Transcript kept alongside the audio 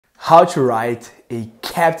How to write a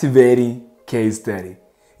captivating case study.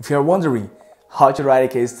 If you are wondering how to write a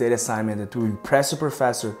case study assignment that will impress your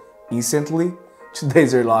professor instantly,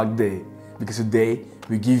 today's your luck day, because today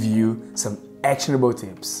we give you some actionable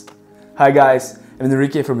tips. Hi guys, I'm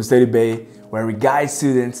Enrique from Studybay, where we guide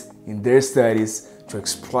students in their studies to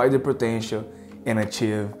exploit their potential and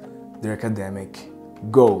achieve their academic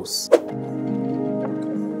goals.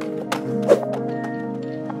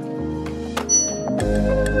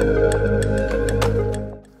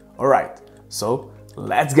 Alright, so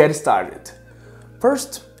let's get started.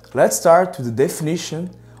 First, let's start with the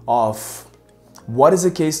definition of what is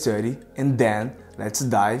a case study, and then let's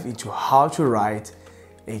dive into how to write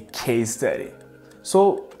a case study.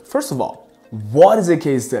 So, first of all, what is a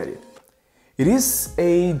case study? It is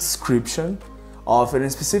a description of a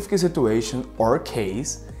specific situation or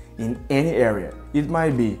case in any area. It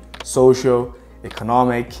might be social,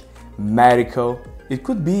 economic, medical. It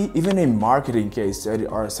could be even a marketing case study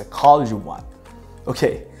or a psychology one.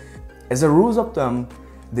 Okay, as a rule of thumb,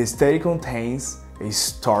 the study contains a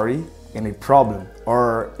story and a problem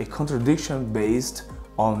or a contradiction based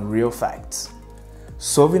on real facts.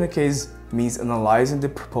 Solving a case means analyzing the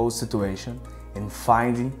proposed situation and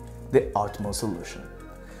finding the optimal solution.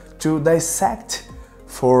 To dissect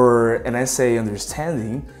for an essay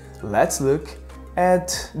understanding, let's look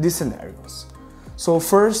at these scenarios. So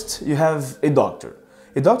first, you have a doctor.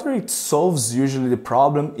 A doctor solves usually the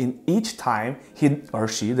problem in each time he or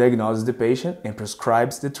she diagnoses the patient and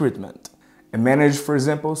prescribes the treatment. A manager, for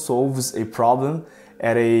example, solves a problem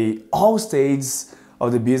at all stages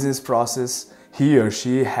of the business process. He or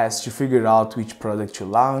she has to figure out which product to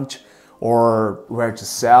launch or where to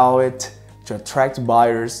sell it, to attract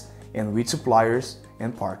buyers, and which suppliers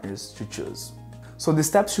and partners to choose. So the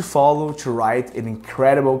steps you follow to write an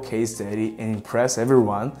incredible case study and impress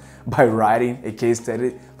everyone by writing a case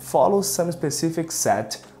study follows some specific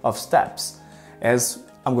set of steps, as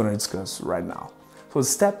I'm going to discuss right now. So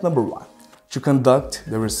step number one, to conduct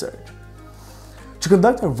the research. To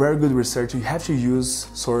conduct a very good research, you have to use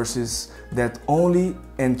sources that only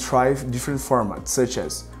and try different formats, such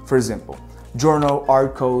as, for example, journal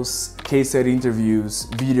articles, case study interviews,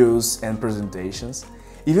 videos, and presentations.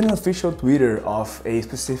 Even an official Twitter of a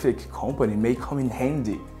specific company may come in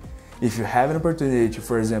handy. If you have an opportunity to,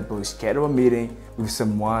 for example, schedule a meeting with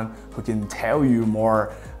someone who can tell you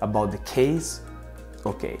more about the case,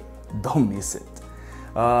 okay, don't miss it.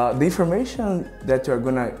 The information that you're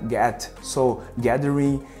gonna get, so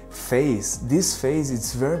gathering phase, this phase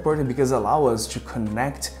is very important because it allows us to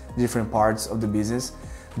connect different parts of the business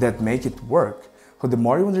that make it work. So the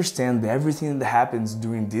more you understand everything that happens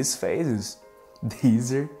during these phases, the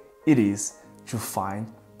easier it is to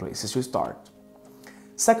find places to start.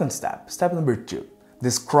 Second step, step number two,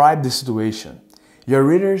 describe the situation. Your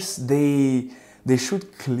readers, they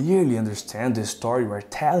should clearly understand the story you are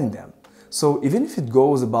telling them. So even if it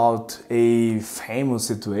goes about a famous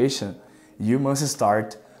situation, you must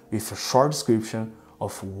start with a short description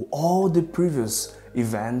of all the previous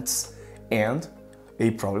events and a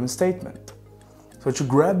problem statement. So to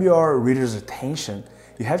grab your reader's attention,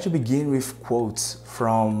 you have to begin with quotes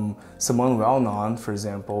from someone well-known, for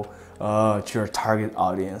example, to your target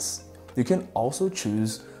audience. You can also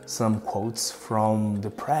choose some quotes from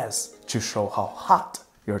the press to show how hot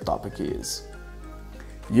your topic is.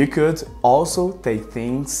 You could also take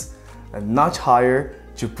things a notch higher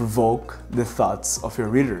to provoke the thoughts of your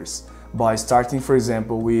readers by starting, for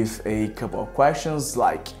example, with a couple of questions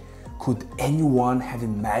like, could anyone have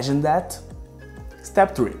imagined that?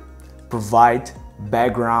 Step 3, provide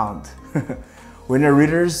background. When your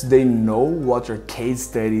readers, they know what your case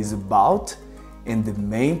study is about and the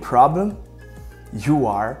main problem you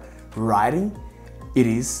are writing, it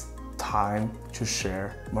is time to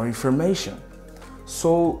share more information.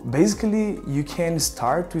 So basically you can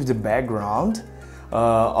start with the background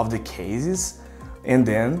of the cases, and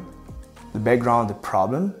then the background, the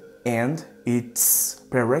problem, and its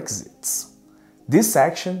prerequisites. This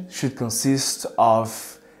section should consist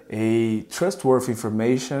of a trustworthy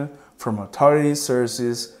information from authority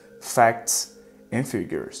sources, facts, and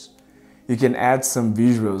figures. You can add some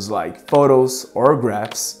visuals like photos or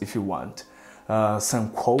graphs if you want, some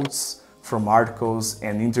quotes from articles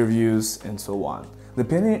and interviews, and so on.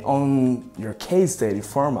 Depending on your case study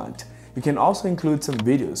format, you can also include some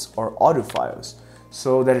videos or audio files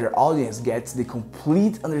so that your audience gets the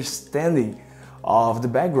complete understanding of the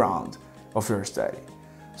background of your study.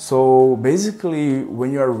 So basically,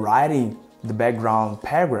 when you're writing the background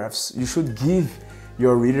paragraphs, you should give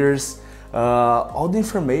your readers all the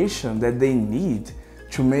information that they need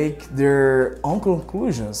to make their own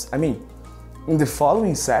conclusions. I mean, In the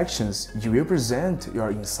following sections, you will present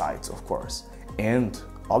your insights, of course, and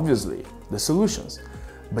obviously the solutions,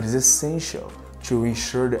 but it's essential to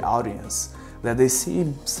ensure the audience that they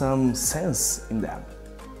see some sense in them.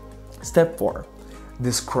 Step 4.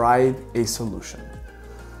 Describe a solution.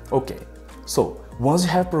 Okay, so once you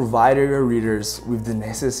have provided your readers with the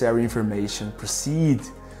necessary information, proceed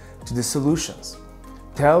to the solutions.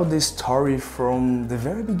 Tell the story from the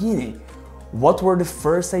very beginning. What were the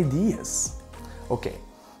first ideas? Okay,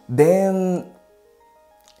 then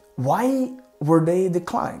why were they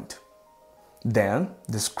declined? Then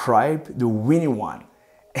describe the winning one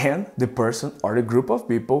and the person or the group of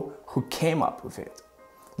people who came up with it.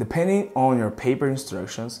 Depending on your paper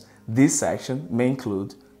instructions, this section may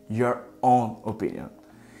include your own opinion.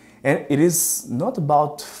 And it is not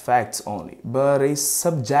about facts only, but a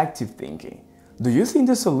subjective thinking. Do you think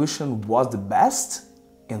the solution was the best?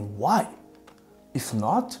 And why? If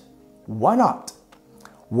not, why not?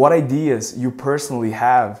 What ideas you personally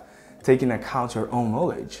have taking account your own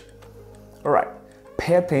knowledge? Alright,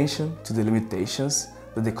 pay attention to the limitations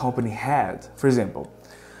that the company had. For example,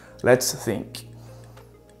 let's think.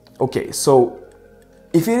 Okay, so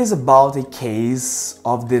if it is about a case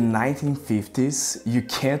of the 1950s, you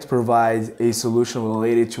can't provide a solution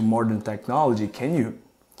related to modern technology, can you?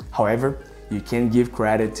 However, you can give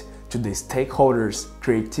credit to the stakeholders'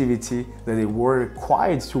 creativity that they were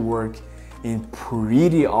required to work in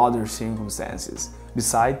pretty other circumstances.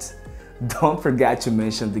 Besides, don't forget to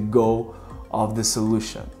mention the goal of the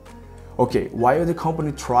solution. Okay, while the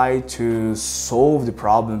company tried to solve the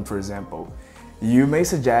problem, for example, you may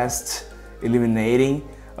suggest eliminating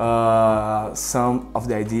some of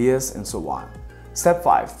the ideas and so on. Step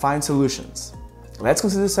 5. Find solutions. Let's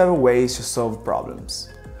consider several ways to solve problems.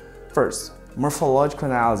 First, morphological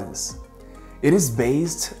analysis. It is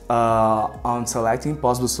based on selecting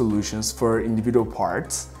possible solutions for individual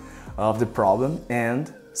parts of the problem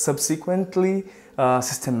and subsequently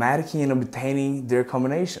systematically in obtaining their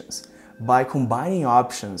combinations. By combining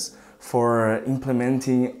options for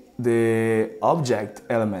implementing the object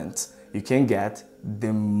elements, you can get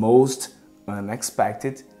the most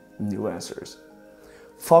unexpected new answers.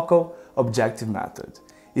 Focal objective method.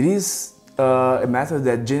 It is a method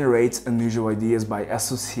that generates unusual ideas by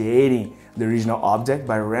associating the original object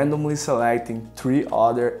by randomly selecting 3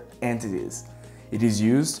 other entities. It is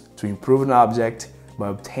used to improve an object by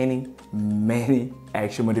obtaining many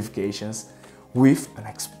action modifications with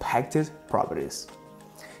unexpected properties.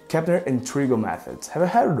 Kepner and Trigo methods. Have you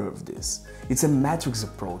heard of this? It's a matrix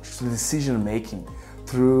approach to decision making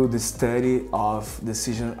through the study of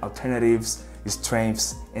decision alternatives,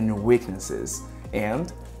 strengths and weaknesses,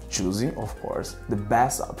 and choosing, of course, the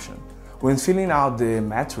best option. When filling out the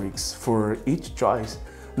matrix for each choice,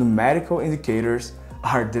 numerical indicators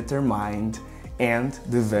are determined and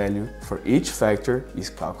the value for each factor is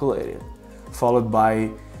calculated, followed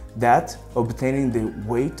by that obtaining the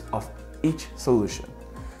weight of each solution.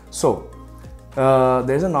 So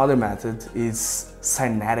there's another method, it's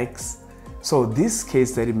synetics. So this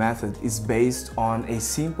case study method is based on a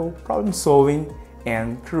simple problem solving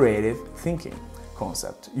and creative thinking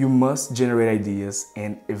concept. You must generate ideas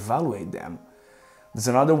and evaluate them. There's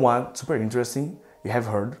another one, super interesting, you have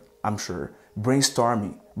heard, I'm sure,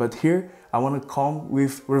 brainstorming. But here I want to come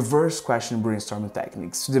with reverse question brainstorming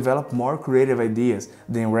techniques to develop more creative ideas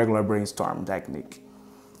than regular brainstorm technique.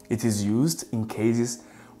 It is used in cases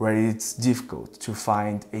where it's difficult to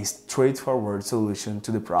find a straightforward solution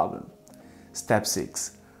to the problem. Step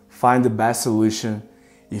 6. Find the best solution.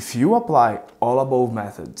 If you apply all above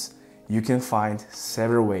methods, you can find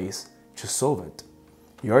several ways to solve it.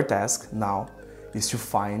 Your task now is to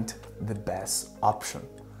find the best option.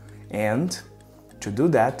 And to do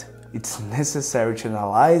that, it's necessary to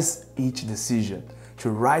analyze each decision, to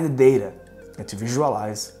write the data, and to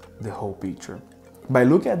visualize the whole picture. By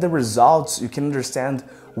looking at the results, you can understand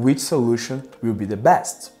which solution will be the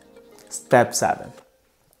best. Step 7.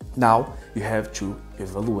 Now you have to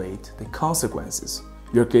evaluate the consequences.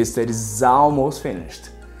 Your case study is almost finished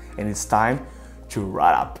and it's time to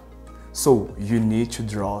wrap up. So you need to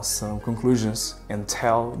draw some conclusions and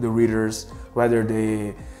tell the readers whether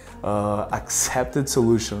the accepted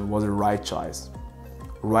solution was the right choice.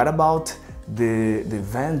 Write about the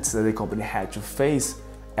events that the company had to face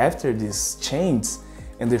after this change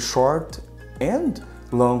and the short and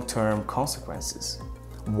long-term consequences.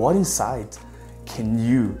 What insight can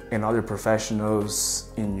you and other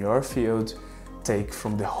professionals in your field take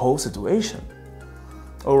from the whole situation?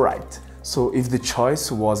 Alright, so if the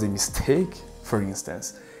choice was a mistake, for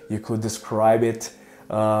instance, you could describe it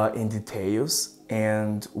in details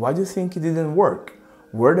and why do you think it didn't work?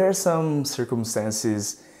 Were there some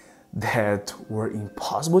circumstances that were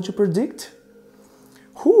impossible to predict?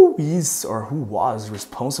 Who is or who was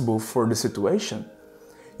responsible for the situation?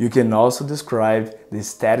 You can also describe the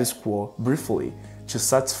status quo briefly to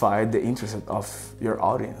satisfy the interest of your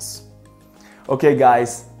audience. Okay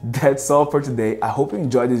guys, that's all for today. I hope you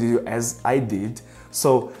enjoyed this video as I did.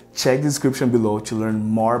 So check the description below to learn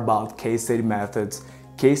more about case study methods,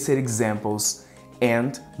 case study examples,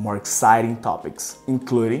 and more exciting topics,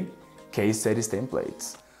 including case studies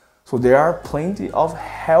templates. So there are plenty of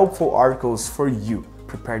helpful articles for you,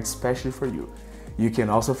 prepared especially for you. You can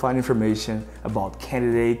also find information about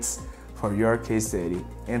candidates for your case study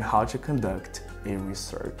and how to conduct a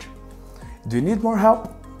research. Do you need more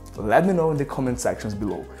help? Let me know in the comment sections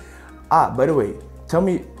below. By the way, tell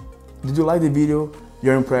me, did you like the video,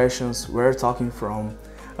 your impressions, where you're talking from?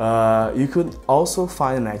 You could also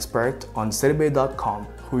find an expert on studybay.com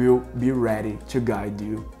who will be ready to guide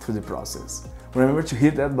you through the process. Remember to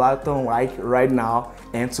hit that button like right now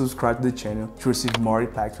and subscribe to the channel to receive more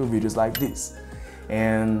impactful videos like this.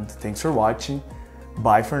 And thanks for watching.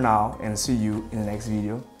 Bye for now and see you in the next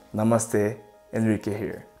video. Namaste, Enrique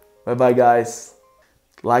here. Bye bye guys.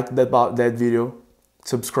 Like that video,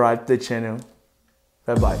 subscribe to the channel.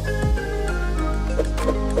 Bye bye.